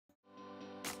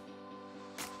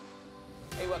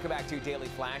Hey, welcome back to Daily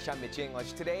Flash. I'm Mitch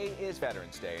English. Today is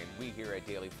Veterans Day, and we here at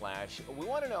Daily Flash, we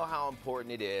want to know how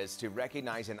important it is to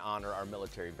recognize and honor our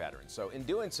military veterans. So in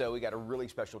doing so, we got a really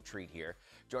special treat here.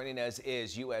 Joining us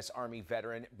is U.S. Army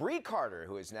veteran Brei,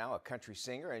 who is now a country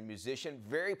singer and musician.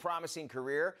 Very promising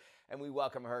career, and we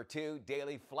welcome her to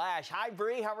Daily Flash. Hi,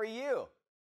 Brei. How are you?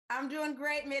 I'm doing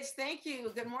great, Mitch. Thank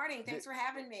you. Good morning. Thanks for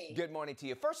having me. Good morning to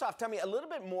you. First off, tell me a little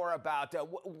bit more about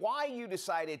why you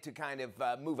decided to kind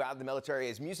of move out of the military.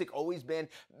 Has music always been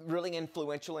really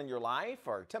influential in your life?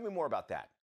 Or tell me more about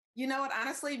that. You know what?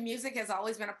 Honestly, music has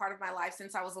always been a part of my life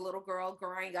since I was a little girl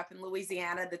growing up in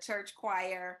Louisiana, the church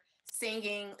choir,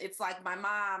 singing. It's like my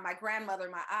mom, my grandmother,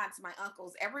 my aunts, my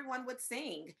uncles, everyone would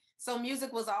sing. So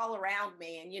music was all around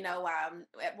me. And,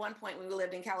 at one point when we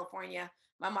lived in California,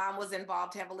 my mom was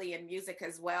involved heavily in music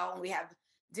as well. And we have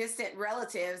distant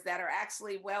relatives that are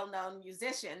actually well-known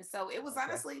musicians. So it was Okay.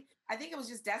 honestly, I think it was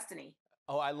just destiny.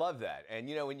 Oh, I love that. And,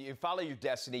 when you follow your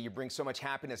destiny, you bring so much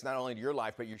happiness, not only to your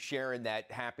life, but you're sharing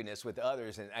that happiness with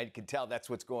others. And I can tell that's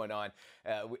what's going on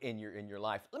in your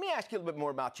life. Let me ask you a little bit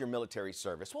more about your military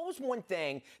service. What was one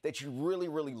thing that you really,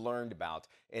 really learned about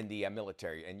in the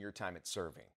military and your time at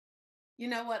serving? You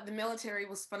know what? The military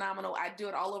was phenomenal. I'd do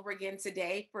it all over again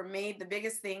today. For me, the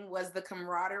biggest thing was the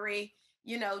camaraderie,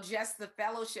 just the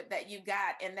fellowship that you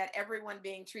got and that everyone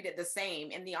being treated the same.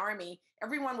 In the Army,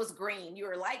 everyone was green. You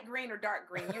were light green or dark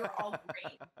green. You were all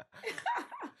green.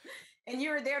 And you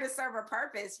were there to serve a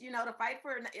purpose, to fight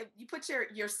for, you put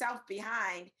yourself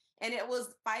behind, and it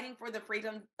was fighting for the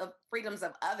freedoms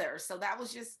of others. So that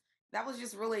was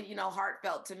just really,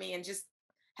 heartfelt to me, and just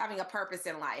having a purpose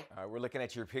in life. We're looking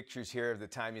at your pictures here of the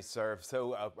time you served.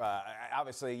 So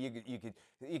obviously,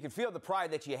 you could feel the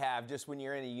pride that you have just when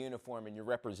you're in a uniform and you're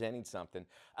representing something.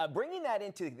 Bringing that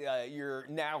into your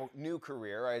now new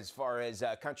career, as far as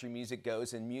country music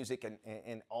goes, and music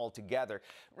and all together.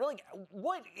 Really,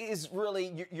 what is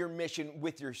really your mission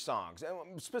with your songs?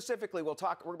 Specifically, we're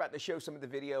about to show some of the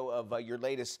video of your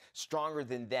latest, "Stronger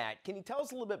Than That." Can you tell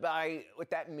us a little bit about what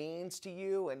that means to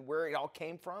you and where it all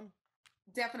came from?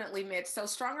 Definitely, Mitch. So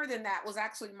Stronger Than That was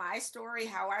actually my story,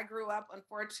 how I grew up.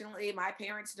 Unfortunately, my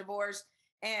parents divorced,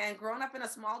 and growing up in a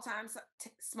small town,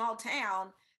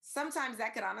 sometimes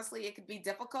it could be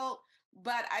difficult.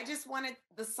 But I just wanted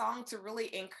the song to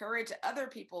really encourage other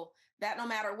people that no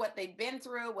matter what they've been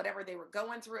through, whatever they were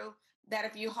going through, that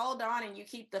if you hold on and you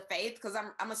keep the faith, because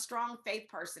I'm a strong faith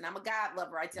person. I'm a God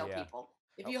lover, I tell Yeah. people.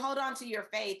 If you hold on to your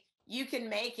faith, you can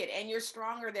make it, and you're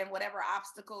stronger than whatever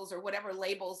obstacles or whatever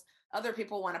labels other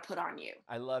people want to put on you.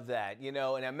 I love that,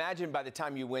 and imagine by the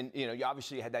time you win, you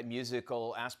obviously had that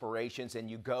musical aspirations, and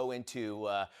you go into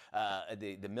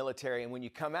the military, and when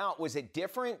you come out, was it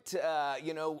different,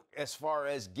 as far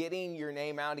as getting your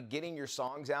name out and getting your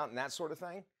songs out and that sort of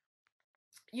thing?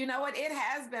 You know what?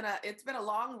 It's been a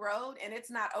long road, and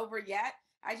it's not over yet.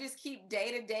 I just keep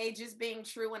day to day just being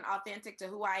true and authentic to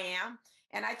who I am.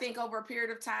 And I think over a period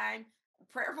of time,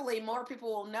 prayerfully, more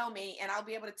people will know me, and I'll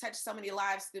be able to touch so many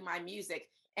lives through my music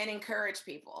and encourage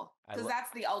people, I because lo-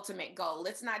 that's the ultimate goal.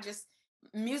 It's not just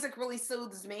music really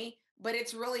soothes me, but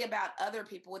it's really about other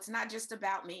people. It's not just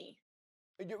about me.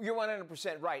 You're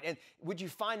 100% right. And would you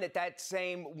find that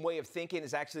same way of thinking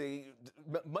is actually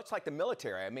much like the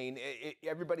military? I mean,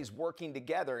 everybody's working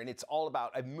together, and it's all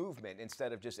about a movement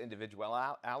instead of just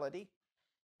individuality.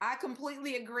 I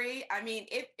completely agree. I mean,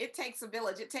 it takes a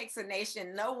village, it takes a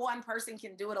nation. No one person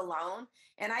can do it alone.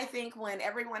 And I think when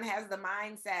everyone has the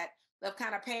mindset of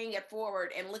kind of paying it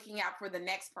forward and looking out for the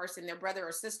next person, their brother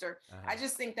or sister, I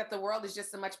just think that the world is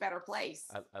just a much better place.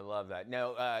 I love that.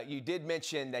 Now, you did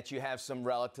mention that you have some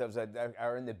relatives that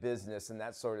are in the business and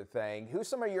that sort of thing. Who's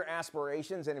some of your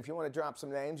aspirations? And if you want to drop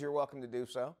some names, you're welcome to do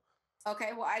so.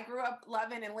 Okay, well, I grew up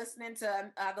loving and listening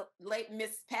to the late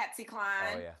Miss Patsy Oh,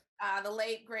 Cline, yeah. the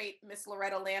late great Miss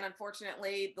Loretta Lynn,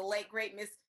 unfortunately, the late great Miss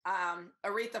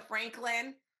Aretha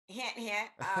Franklin. Hint, hint.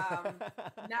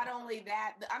 Not only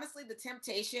that, honestly, the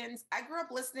Temptations. I grew up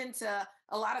listening to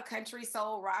a lot of country,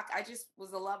 soul, rock. I just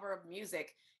was a lover of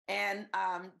music. And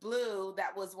Blue,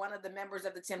 that was one of the members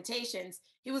of the Temptations.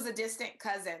 He was a distant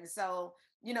cousin. So,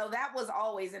 that was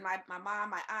always in my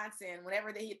mom, my aunts, and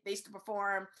whenever they used to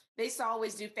perform, they used to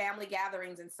always do family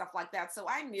gatherings and stuff like that. So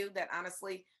I knew that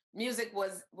honestly, music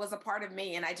was a part of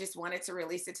me, and I just wanted to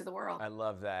release it to the world. I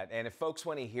love that. And if folks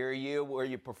want to hear you, where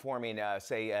you're performing,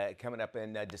 coming up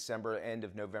in December, end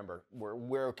of November,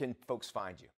 where can folks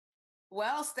find you?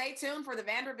 Well, stay tuned for the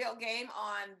Vanderbilt game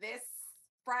on this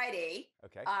Friday.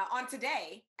 Okay. On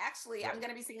today, actually, I'm Right. going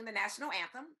to be singing the national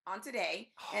anthem on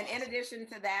today. And in Awesome. addition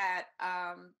to that,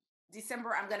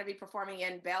 December, I'm going to be performing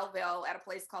in Belleville at a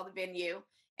place called the Venue.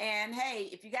 And hey,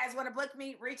 if you guys want to book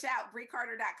me, reach out,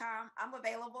 BreiCarter.com. I'm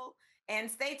available. And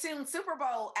stay tuned. Super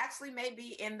Bowl actually may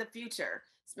be in the future.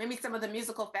 Maybe some of the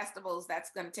musical festivals that's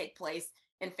going to take place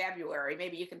in February.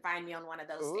 Maybe you can find me on one of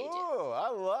those stages. Ooh, I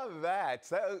love that.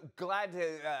 So glad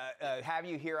to have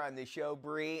you here on the show,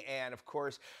 Brei. And of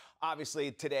course,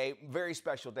 obviously today, very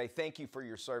special day. Thank you for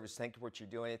your service. Thank you for what you're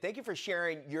doing. And thank you for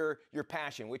sharing your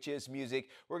passion, which is music.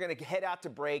 We're going to head out to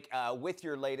break with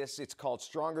your latest. It's called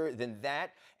Stronger Than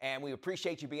That. And we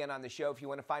appreciate you being on the show. If you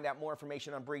want to find out more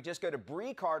information on Brei, just go to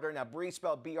Brei Carter. Now, Brei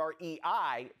spelled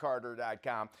B-R-E-I,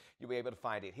 Carter.com. You'll be able to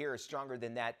find it. Here is Stronger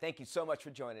Than That. Thank you so much for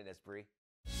joining us, Brei.